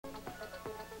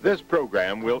This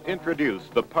program will introduce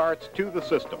the parts to the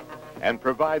system and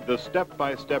provide the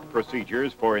step-by-step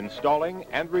procedures for installing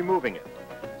and removing it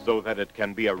so that it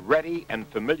can be a ready and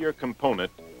familiar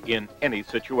component in any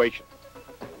situation.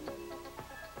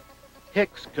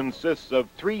 Hicks consists of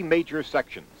three major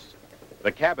sections.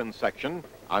 The cabin section,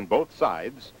 on both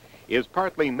sides, is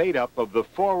partly made up of the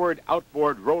forward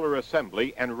outboard roller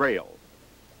assembly and rail.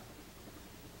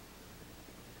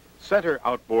 Center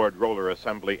outboard roller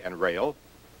assembly and rail,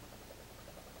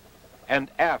 and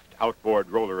aft outboard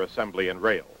roller assembly and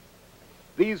rail.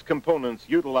 These components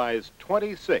utilize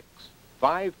 26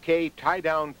 5K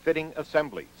tie-down fitting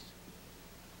assemblies,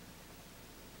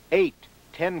 8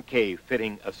 10K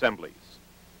fitting assemblies,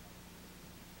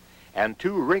 and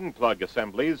 2 ring plug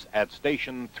assemblies at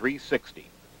station 360.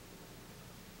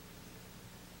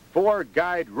 4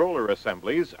 guide roller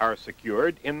assemblies are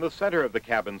secured in the center of the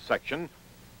cabin section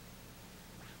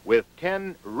with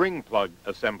 10 ring plug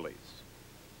assemblies.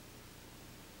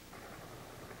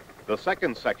 The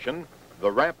second section,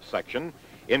 the ramp section,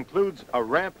 includes a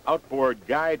ramp outboard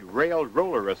guide rail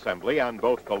roller assembly on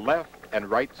both the left and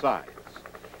right sides,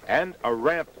 and a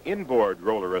ramp inboard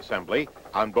roller assembly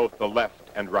on both the left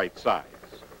and right sides.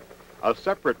 A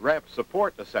separate ramp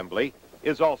support assembly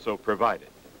is also provided.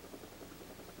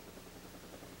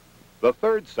 The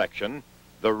third section,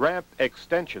 the ramp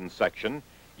extension section,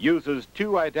 uses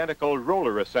 2 identical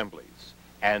roller assemblies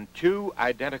and 2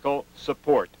 identical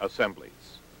support assemblies.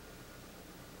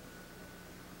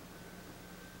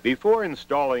 Before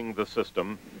installing the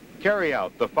system, carry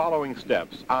out the following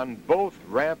steps on both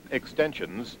ramp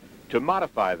extensions to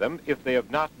modify them if they have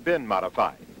not been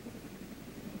modified.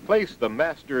 Place the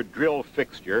master drill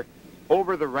fixture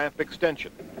over the ramp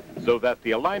extension so that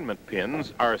the alignment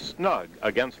pins are snug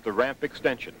against the ramp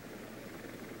extension.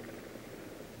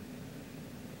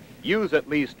 Use at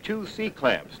least 2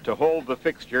 C-clamps to hold the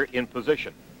fixture in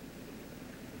position.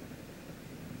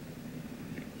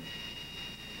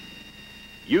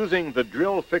 Using the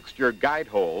drill fixture guide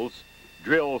holes,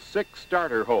 drill 6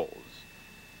 starter holes.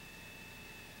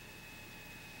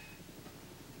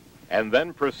 And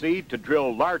then proceed to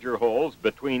drill larger holes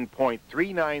between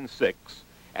 .396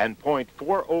 and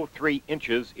 .403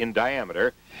 inches in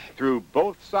diameter through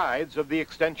both sides of the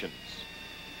extensions.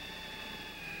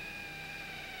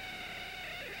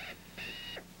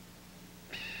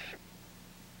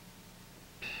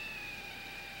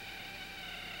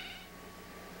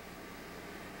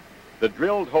 The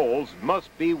drilled holes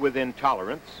must be within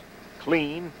tolerance,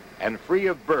 clean, and free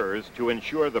of burrs to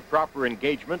ensure the proper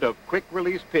engagement of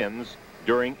quick-release pins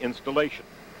during installation.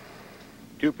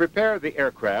 To prepare the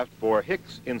aircraft for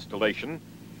Hicks installation,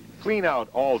 clean out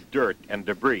all dirt and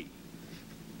debris.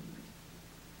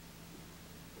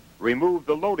 Remove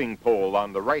the loading pole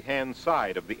on the right-hand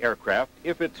side of the aircraft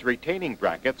if its retaining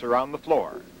brackets are on the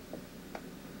floor.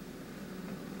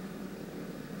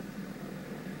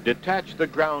 Detach the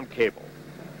ground cable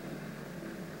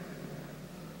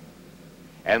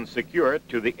and secure it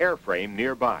to the airframe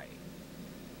nearby.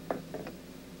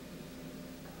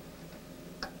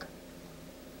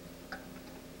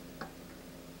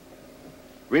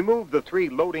 Remove the 3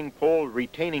 loading pole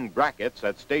retaining brackets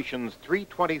at stations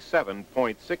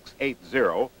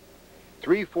 327.680,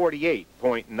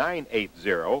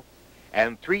 348.980,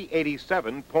 and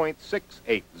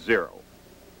 387.680.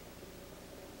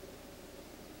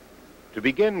 To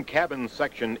begin cabin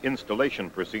section installation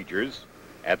procedures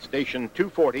at station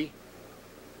 240,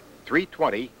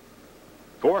 320,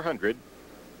 400,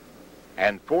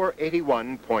 and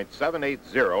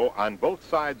 481.780 on both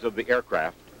sides of the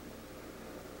aircraft,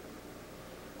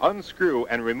 unscrew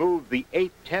and remove the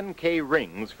 8 10K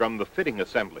rings from the fitting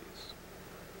assemblies.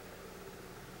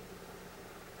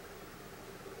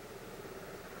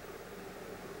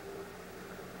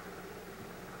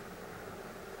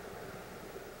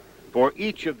 For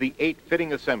each of the 8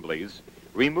 fitting assemblies,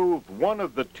 remove one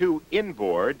of the 2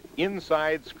 inboard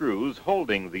inside screws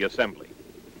holding the assembly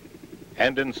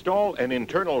and install an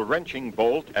internal wrenching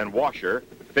bolt and washer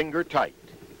finger tight.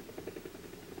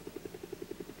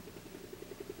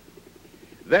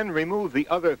 Then remove the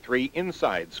other 3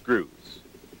 inside screws.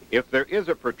 If there is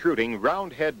a protruding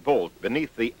round head bolt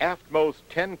beneath the aftmost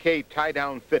 10K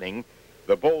tie-down fitting,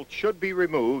 the bolt should be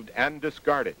removed and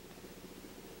discarded.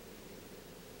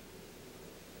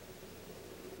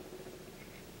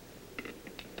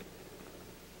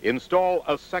 Install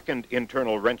a second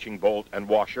internal wrenching bolt and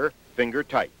washer, finger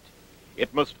tight.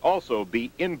 It must also be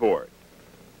inboard.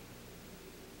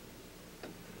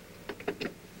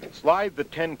 Slide the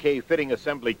 10K fitting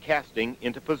assembly casting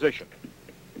into position.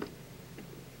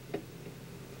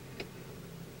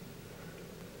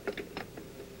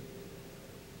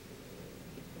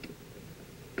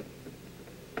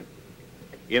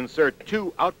 Insert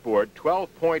 2 outboard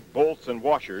 12-point bolts and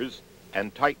washers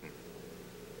and tighten.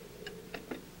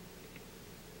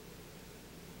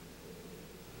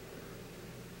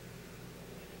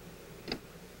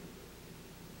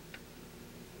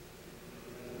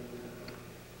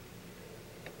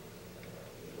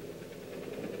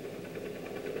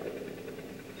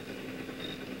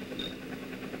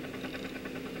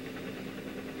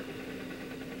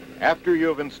 After you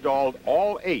have installed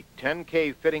all 8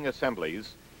 10K fitting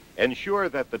assemblies, ensure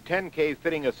that the 10K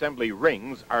fitting assembly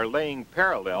rings are laying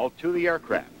parallel to the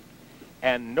aircraft,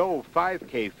 and no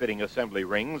 5K fitting assembly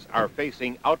rings are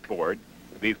facing outboard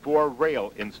before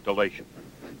rail installation.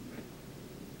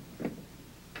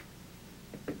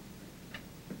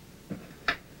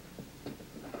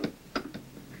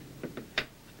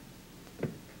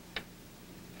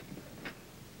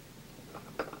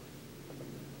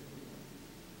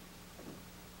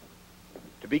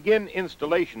 To begin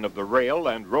installation of the rail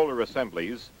and roller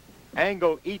assemblies,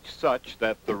 angle each such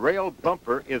that the rail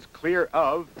bumper is clear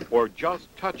of or just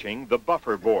touching the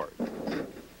buffer board.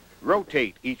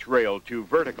 Rotate each rail to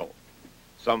vertical.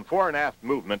 Some fore and aft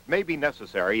movement may be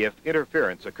necessary if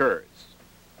interference occurs.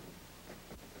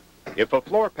 If a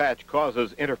floor patch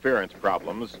causes interference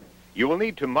problems, you will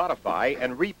need to modify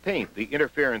and repaint the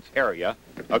interference area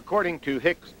according to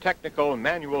Hicks technical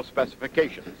manual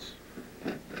specifications.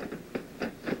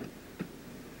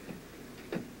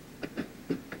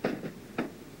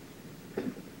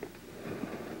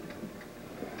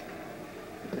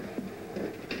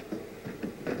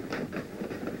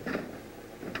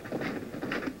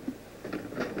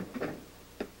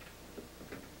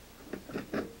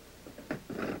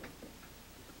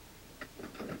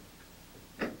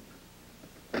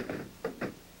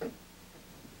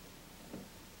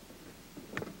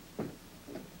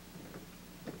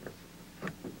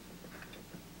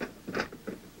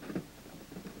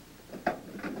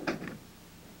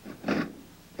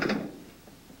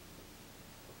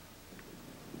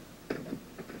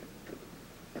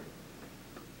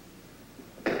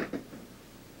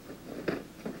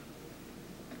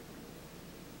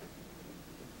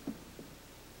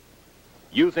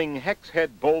 Using hex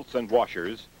head bolts and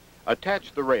washers,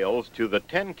 attach the rails to the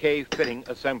 10K fitting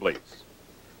assemblies.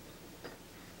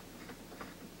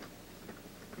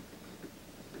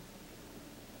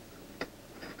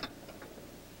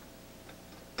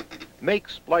 Make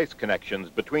splice connections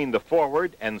between the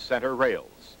forward and center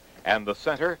rails, and the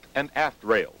center and aft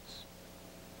rails.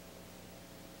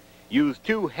 Use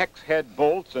 2 hex head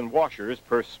bolts and washers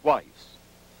per splice.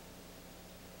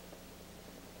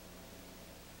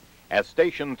 At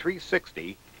station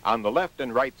 360, on the left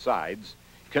and right sides,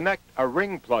 connect a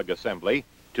ring plug assembly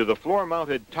to the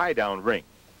floor-mounted tie-down ring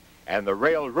and the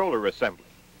rail roller assembly.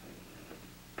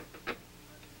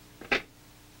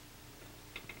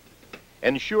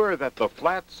 Ensure that the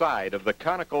flat side of the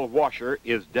conical washer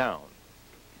is down.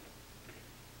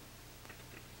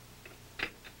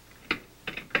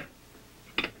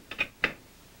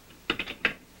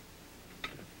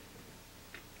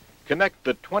 Connect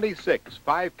the 26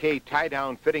 5K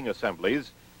tie-down fitting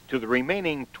assemblies to the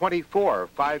remaining 24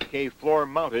 5K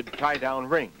floor-mounted tie-down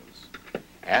rings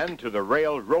and to the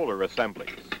rail roller assemblies.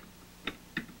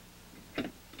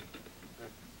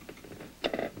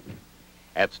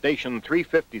 At station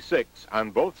 356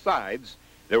 on both sides,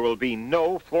 there will be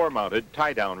no floor-mounted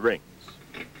tie-down rings.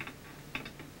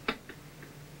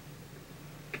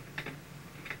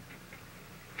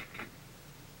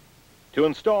 To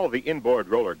install the inboard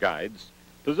roller guides,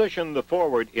 position the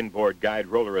forward inboard guide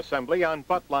roller assembly on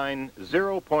butt line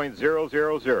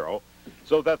 0.000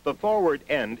 so that the forward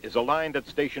end is aligned at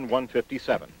station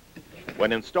 157.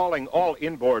 When installing all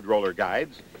inboard roller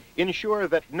guides, ensure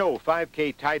that no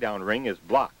 5K tie-down ring is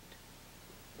blocked.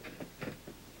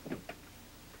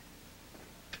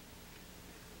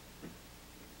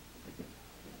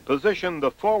 Position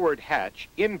the forward hatch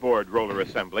inboard roller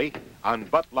assembly on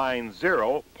butt line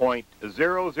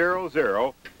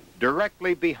 0.000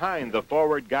 directly behind the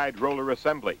forward guide roller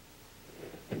assembly.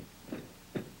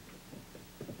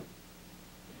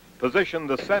 Position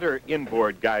the center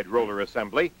inboard guide roller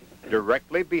assembly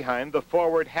directly behind the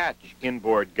forward hatch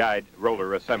inboard guide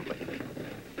roller assembly.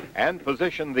 And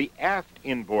position the aft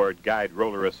inboard guide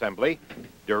roller assembly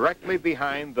directly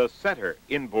behind the center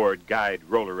inboard guide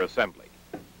roller assembly.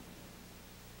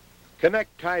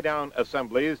 Connect tie-down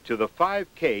assemblies to the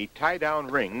 5K tie-down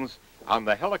rings on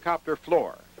the helicopter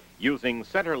floor using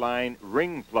centerline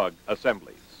ring plug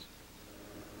assemblies.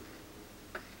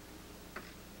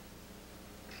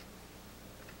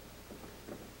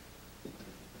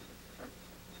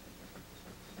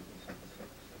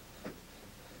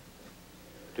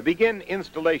 To begin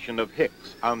installation of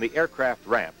hicks on the aircraft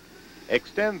ramp,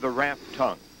 extend the ramp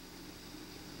tongue.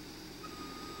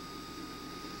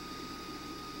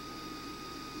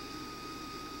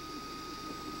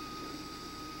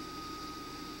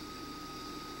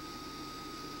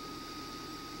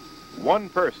 One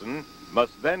person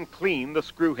must then clean the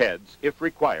screw heads, if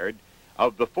required,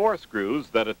 of the 4 screws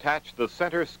that attach the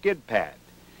center skid pad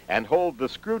and hold the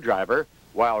screwdriver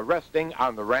while resting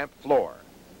on the ramp floor.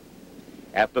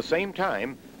 At the same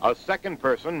time, a second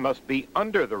person must be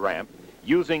under the ramp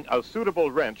using a suitable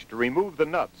wrench to remove the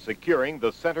nuts securing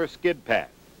the center skid pad.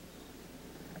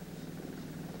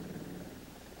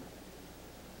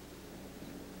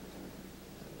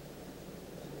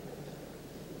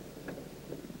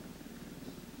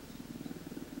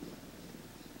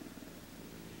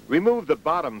 Remove the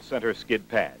bottom center skid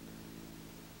pad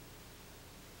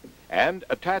and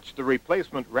attach the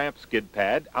replacement ramp skid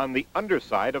pad on the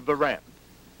underside of the ramp.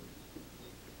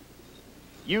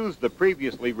 Use the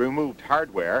previously removed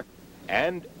hardware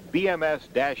and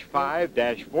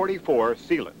BMS-5-44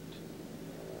 sealant.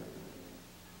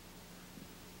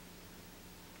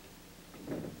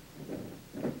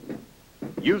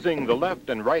 Using the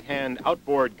left and right-hand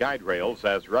outboard guide rails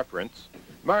as reference,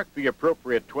 mark the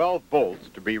appropriate 12 bolts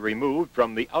to be removed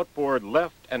from the outboard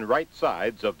left and right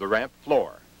sides of the ramp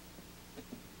floor.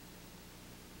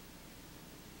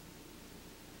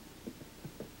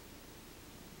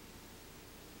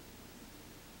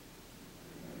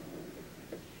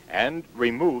 And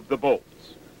remove the bolts.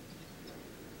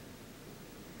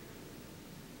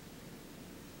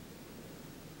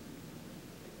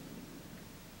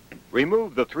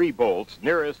 Remove the 3 bolts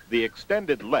nearest the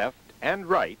extended left and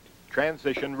right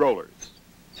transition rollers.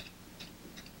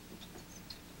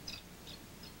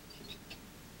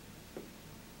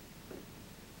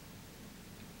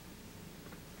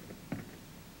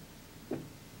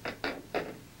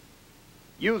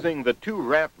 Using the 2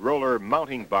 ramp roller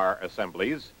mounting bar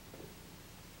assemblies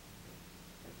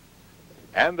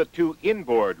and the 2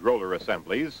 inboard roller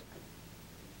assemblies,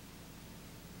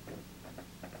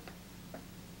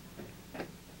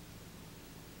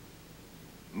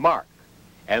 mark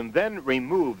and then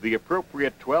remove the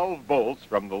appropriate 12 bolts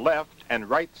from the left and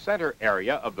right center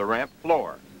area of the ramp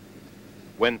floor.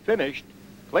 When finished,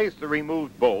 place the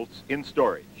removed bolts in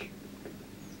storage.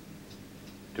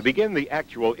 To begin the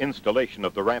actual installation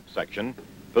of the ramp section,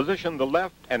 position the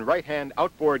left and right-hand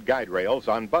outboard guide rails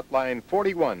on butt line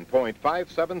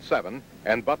 41.577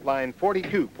 and butt line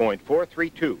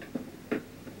 42.432.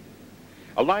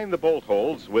 Align the bolt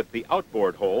holes with the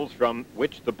outboard holes from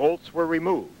which the bolts were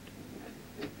removed,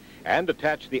 and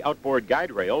attach the outboard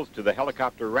guide rails to the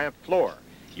helicopter ramp floor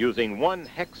using 1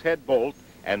 hex head bolt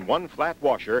and 1 flat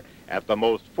washer at the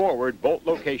most forward bolt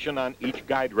location on each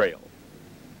guide rail.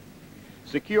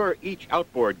 Secure each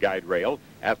outboard guide rail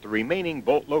at the remaining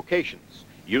bolt locations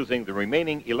using the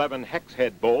remaining 11 hex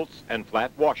head bolts and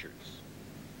flat washers.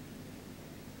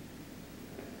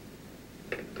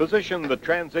 Position the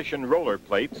transition roller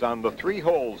plates on the 3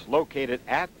 holes located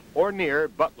at or near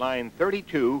butt line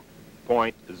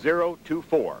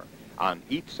 32.024 on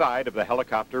each side of the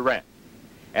helicopter ramp,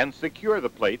 and secure the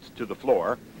plates to the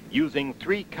floor using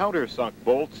 3 countersunk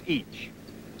bolts each.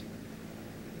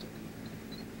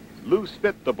 Loose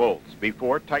fit the bolts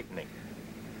before tightening.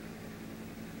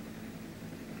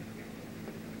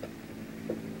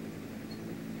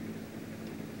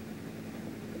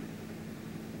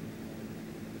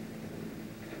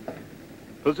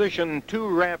 Position 2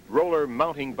 ramp roller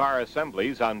mounting bar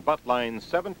assemblies on butt line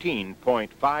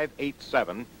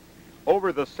 17.587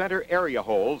 over the center area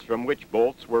holes from which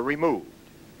bolts were removed.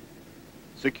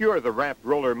 Secure the ramp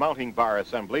roller mounting bar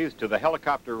assemblies to the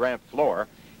helicopter ramp floor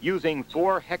using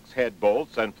 4 hex head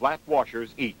bolts and flat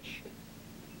washers each.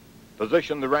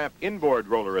 Position the ramp inboard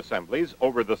roller assemblies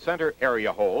over the center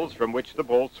area holes from which the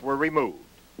bolts were removed.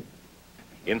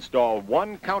 Install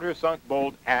 1 countersunk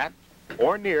bolt at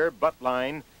or near butt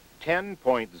line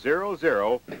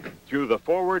 10.00 through the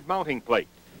forward mounting plate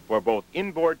for both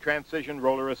inboard transition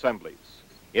roller assemblies.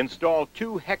 Install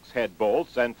 2 hex head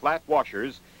bolts and flat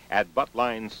washers at butt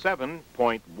line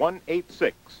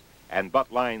 7.186 and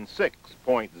butt line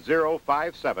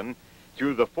 6.057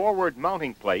 through the forward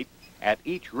mounting plate at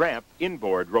each ramp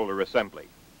inboard roller assembly.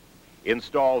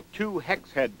 Install 2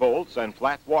 hex head bolts and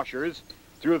flat washers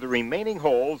through the remaining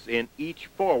holes in each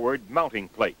forward mounting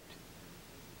plate.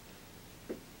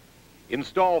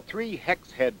 Install 3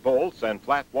 hex head bolts and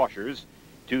flat washers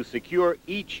to secure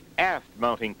each aft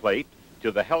mounting plate to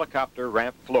the helicopter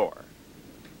ramp floor.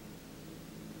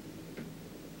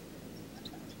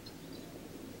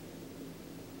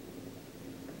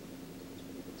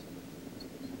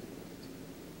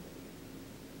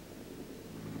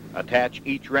 Attach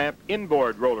each ramp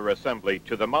inboard roller assembly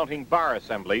to the mounting bar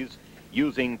assemblies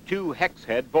using 2 hex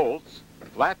head bolts,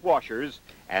 flat washers,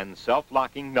 and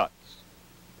self-locking nuts.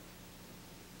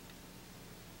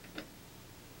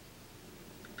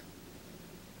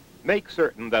 Make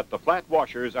certain that the flat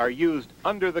washers are used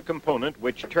under the component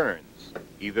which turns,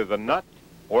 either the nut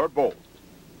or bolt.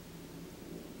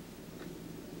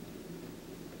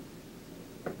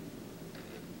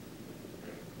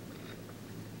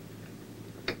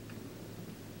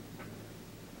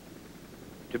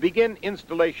 To begin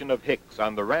installation of hicks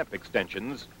on the ramp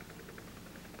extensions,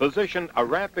 position a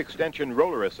ramp extension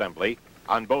roller assembly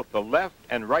on both the left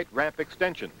and right ramp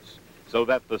extensions so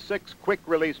that the 6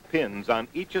 quick-release pins on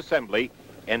each assembly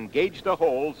engage the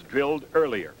holes drilled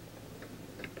earlier.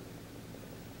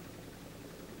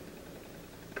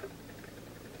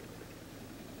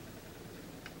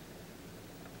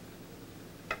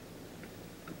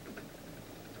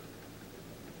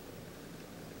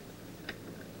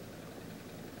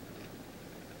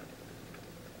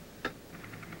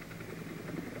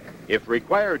 If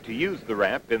required to use the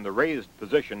ramp in the raised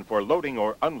position for loading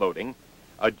or unloading,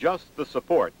 adjust the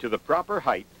support to the proper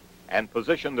height and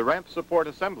position the ramp support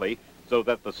assembly so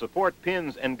that the support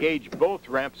pins engage both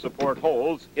ramp support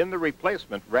holes in the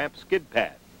replacement ramp skid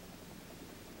pad.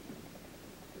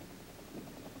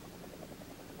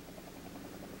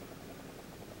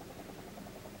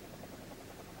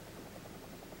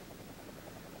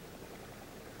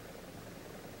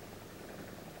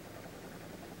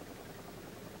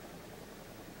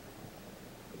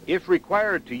 If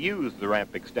required to use the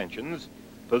ramp extensions,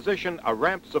 position a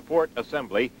ramp support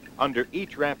assembly under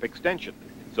each ramp extension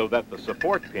so that the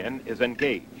support pin is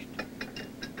engaged.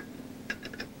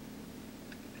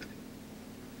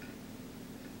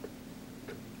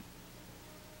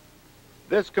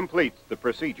 This completes the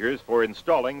procedures for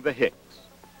installing the hicks.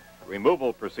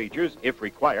 Removal procedures, if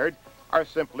required, are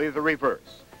simply the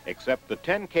reverse, except the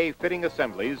 10K fitting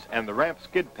assemblies and the ramp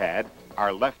skid pad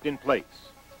are left in place.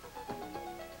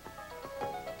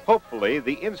 Hopefully,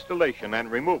 the installation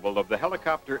and removal of the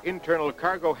helicopter internal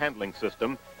cargo handling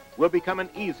system will become an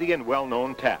easy and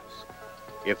well-known task.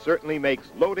 It certainly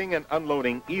makes loading and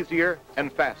unloading easier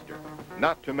and faster,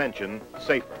 not to mention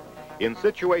safer, in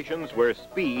situations where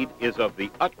speed is of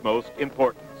the utmost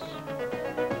importance.